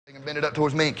And bend it up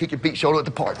towards me and kick your feet shoulder width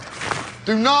apart.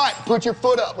 Do not put your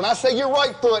foot up. When I say your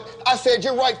right foot, I said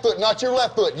your right foot, not your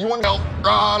left foot. You want to help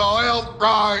right, help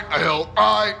right, help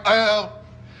right, help.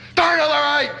 Turn to the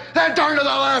right, then turn to the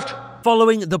left.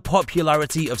 Following the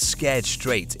popularity of Scared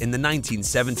Straight in the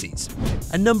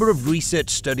 1970s, a number of research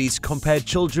studies compared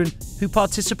children who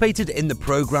participated in the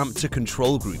program to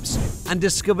control groups and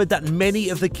discovered that many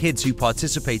of the kids who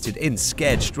participated in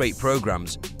Scared Straight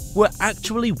programs were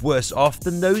actually worse off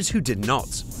than those who did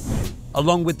not.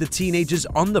 Along with the teenagers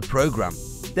on the program,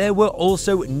 there were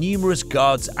also numerous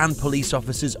guards and police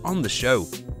officers on the show,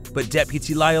 but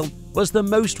Deputy Lyle was the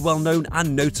most well-known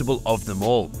and notable of them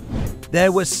all.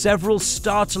 There were several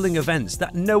startling events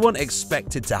that no one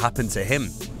expected to happen to him.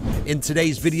 In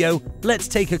today's video, let's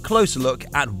take a closer look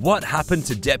at what happened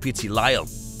to Deputy Lyle,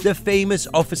 the famous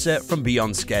officer from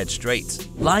Beyond Scared Straight.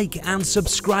 Like and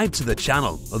subscribe to the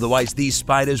channel, otherwise these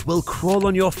spiders will crawl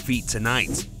on your feet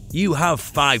tonight. You have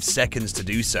 5 seconds to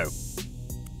do so.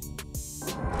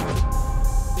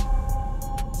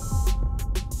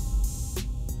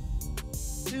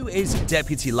 Who is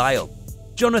Deputy Lyle?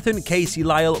 Jonathan Casey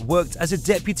Lyle worked as a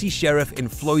deputy sheriff in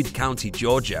Floyd County,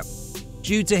 Georgia.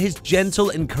 Due to his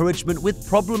gentle encouragement with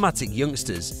problematic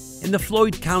youngsters in the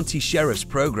Floyd County Sheriff's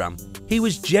program, he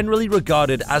was generally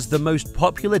regarded as the most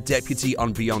popular deputy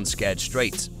on Beyond Scared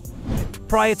Straight.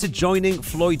 Prior to joining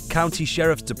Floyd County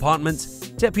Sheriff's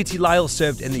Department, Deputy Lyle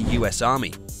served in the U.S.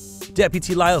 Army.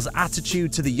 Deputy Lyle's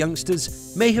attitude to the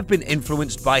youngsters may have been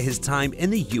influenced by his time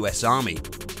in the U.S. Army.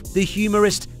 The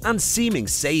humorist and seeming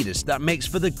sadist that makes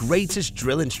for the greatest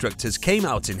drill instructors came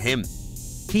out in him.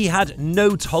 He had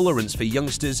no tolerance for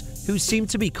youngsters who seemed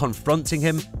to be confronting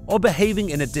him or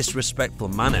behaving in a disrespectful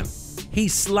manner. He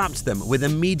slapped them with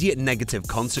immediate negative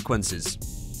consequences.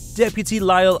 Deputy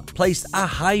Lyle placed a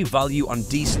high value on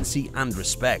decency and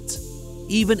respect.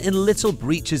 Even in little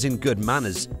breaches in good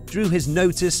manners drew his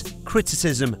notice,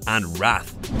 criticism, and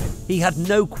wrath. He had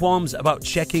no qualms about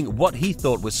checking what he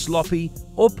thought was sloppy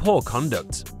or poor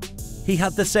conduct. He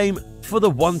had the same for the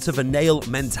want of a nail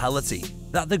mentality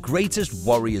that the greatest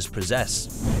warriors possess.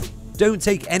 Don't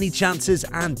take any chances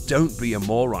and don't be a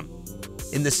moron.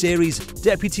 In the series,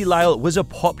 Deputy Lyle was a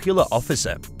popular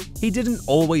officer. He didn't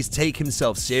always take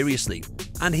himself seriously,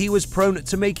 and he was prone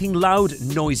to making loud,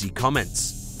 noisy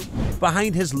comments.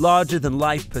 Behind his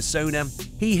larger-than-life persona,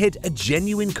 he hid a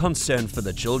genuine concern for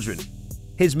the children.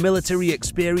 His military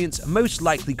experience most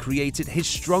likely created his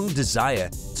strong desire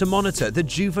to monitor the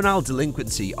juvenile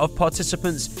delinquency of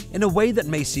participants in a way that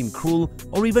may seem cruel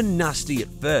or even nasty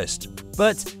at first,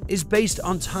 but is based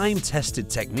on time-tested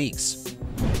techniques.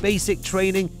 Basic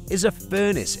training is a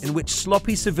furnace in which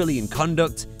sloppy civilian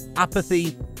conduct,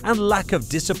 apathy, and lack of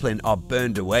discipline are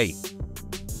burned away.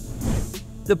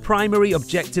 The primary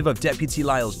objective of Deputy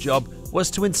Lyle's job was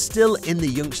to instill in the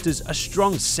youngsters a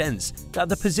strong sense that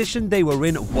the position they were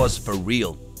in was for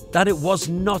real, that it was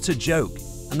not a joke,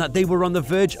 and that they were on the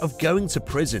verge of going to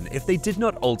prison if they did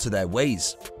not alter their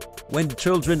ways. When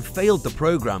children failed the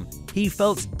program, he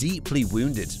felt deeply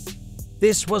wounded.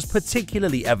 This was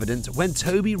particularly evident when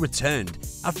Toby returned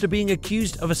after being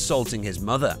accused of assaulting his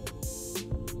mother.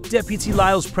 Deputy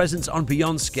Lyle's presence on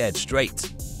Beyond Scared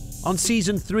Straight. On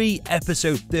Season 3,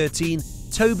 Episode 13,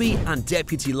 Toby and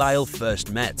Deputy Lyle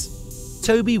first met.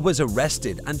 Toby was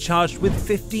arrested and charged with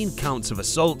 15 counts of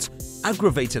assault,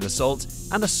 aggravated assault,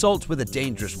 and assault with a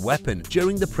dangerous weapon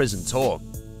during the prison tour.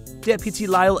 Deputy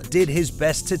Lyle did his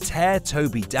best to tear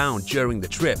Toby down during the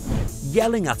trip,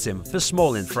 yelling at him for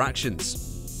small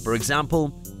infractions. For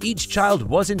example, each child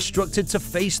was instructed to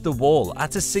face the wall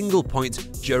at a single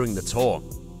point during the tour,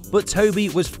 but Toby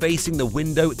was facing the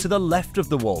window to the left of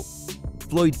the wall.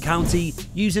 Floyd County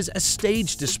uses a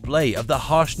stage display of the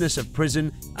harshness of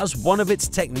prison as one of its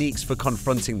techniques for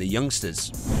confronting the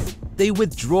youngsters. They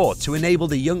withdraw to enable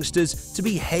the youngsters to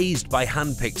be hazed by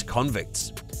hand-picked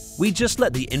convicts. We just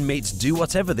let the inmates do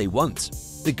whatever they want.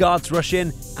 The guards rush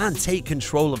in and take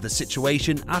control of the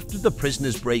situation after the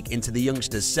prisoners break into the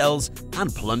youngsters' cells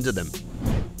and plunder them.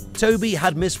 Toby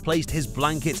had misplaced his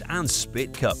blanket and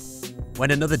spit cup.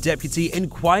 When another deputy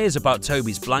inquires about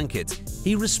Toby's blanket,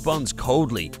 he responds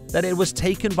coldly that it was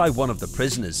taken by one of the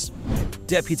prisoners.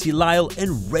 Deputy Lyle,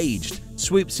 enraged,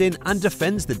 swoops in and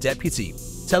defends the deputy,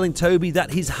 telling Toby that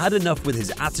he's had enough with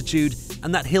his attitude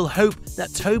and that he'll hope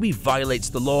that Toby violates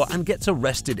the law and gets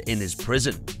arrested in his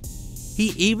prison. He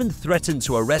even threatened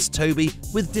to arrest Toby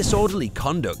with disorderly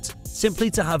conduct,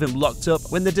 simply to have him locked up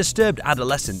when the disturbed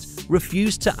adolescent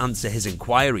refused to answer his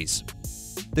inquiries.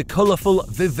 The colourful,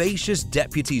 vivacious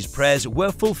deputy's prayers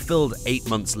were fulfilled 8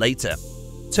 months later.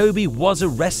 Toby was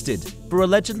arrested for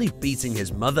allegedly beating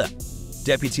his mother.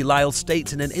 Deputy Lyle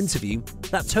states in an interview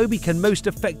that Toby can most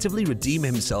effectively redeem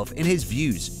himself in his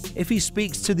views if he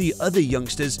speaks to the other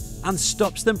youngsters and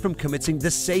stops them from committing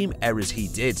the same errors he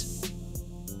did.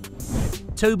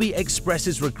 Toby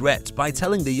expresses regret by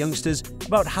telling the youngsters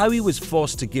about how he was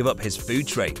forced to give up his food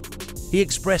tray. He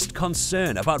expressed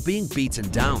concern about being beaten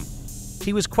down.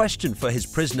 He was questioned for his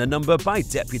prisoner number by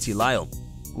Deputy Lyle.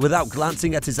 Without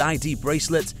glancing at his ID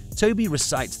bracelet, Toby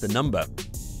recites the number.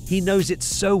 He knows it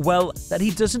so well that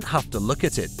he doesn't have to look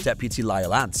at it, Deputy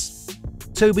Lyle adds.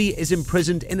 Toby is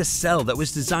imprisoned in a cell that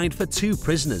was designed for 2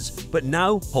 prisoners, but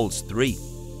now holds 3.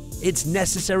 It's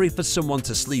necessary for someone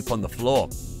to sleep on the floor.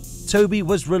 Toby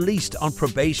was released on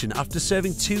probation after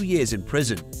serving 2 years in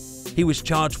prison. He was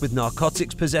charged with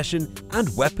narcotics possession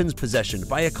and weapons possession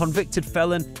by a convicted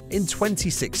felon in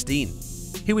 2016.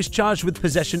 He was charged with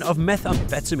possession of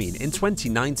methamphetamine in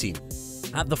 2019.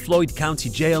 At the Floyd County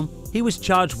Jail, he was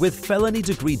charged with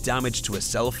felony-degree damage to a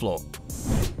cell floor.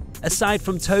 Aside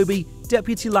from Toby,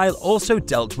 Deputy Lyle also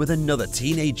dealt with another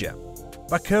teenager.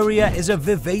 Bakuria is a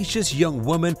vivacious young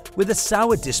woman with a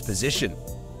sour disposition.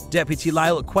 Deputy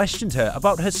Lyle questioned her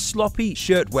about her sloppy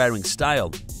shirt-wearing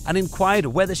style and inquired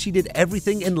whether she did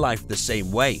everything in life the same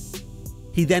way.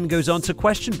 He then goes on to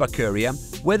question Bakuria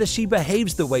whether she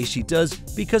behaves the way she does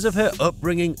because of her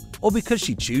upbringing or because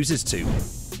she chooses to.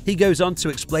 He goes on to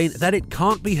explain that it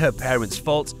can't be her parents'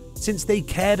 fault since they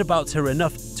cared about her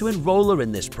enough to enroll her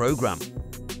in this program.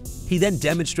 He then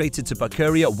demonstrated to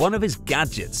Bakuria one of his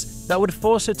gadgets that would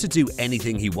force her to do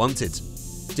anything he wanted.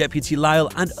 Deputy Lyle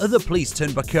and other police turn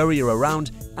Bakuria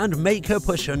around and make her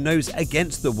push her nose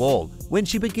against the wall when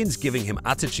she begins giving him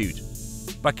attitude.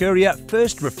 Bakuria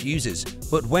first refuses,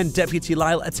 but when Deputy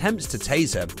Lyle attempts to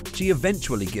tase her, she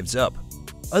eventually gives up.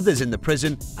 Others in the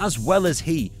prison, as well as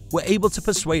he, were able to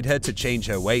persuade her to change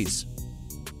her ways.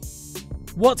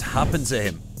 What happened to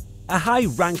him? A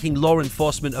high-ranking law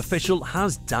enforcement official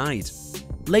has died.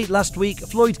 Late last week,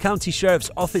 Floyd County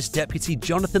Sheriff's Office Deputy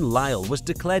Jonathan Lyle was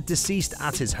declared deceased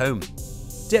at his home.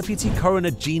 Deputy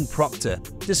Coroner Gene Proctor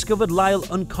discovered Lyle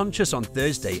unconscious on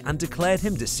Thursday and declared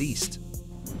him deceased.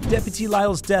 Deputy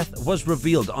Lyle's death was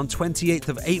revealed on 28th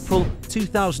of April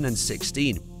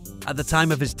 2016. At the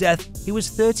time of his death, he was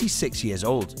 36 years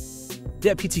old.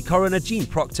 Deputy Coroner Gene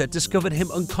Proctor discovered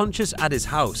him unconscious at his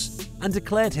house and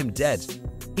declared him dead.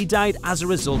 He died as a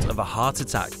result of a heart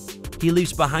attack. He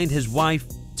leaves behind his wife,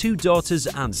 2 daughters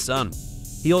and son.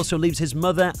 He also leaves his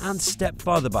mother and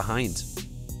stepfather behind.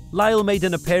 Lyle made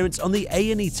an appearance on the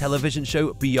A&E television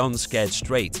show Beyond Scared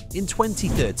Straight in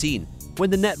 2013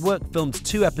 when the network filmed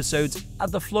 2 episodes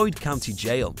at the Floyd County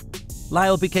Jail.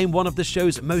 Lyle became one of the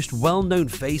show's most well-known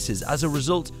faces as a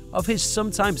result of his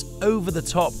sometimes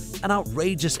over-the-top and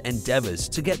outrageous endeavors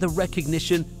to get the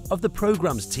recognition of the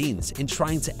program's teens in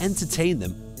trying to entertain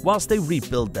them whilst they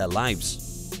rebuild their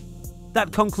lives.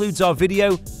 That concludes our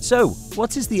video. So,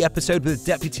 what is the episode with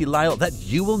Deputy Lyle that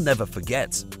you will never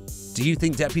forget? Do you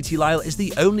think Deputy Lyle is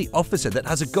the only officer that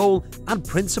has a goal and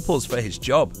principles for his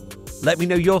job? Let me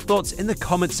know your thoughts in the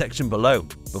comment section below.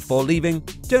 Before leaving,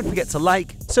 don't forget to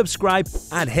like, subscribe,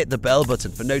 and hit the bell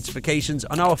button for notifications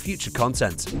on our future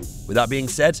content. With that being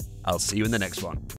said, I'll see you in the next one.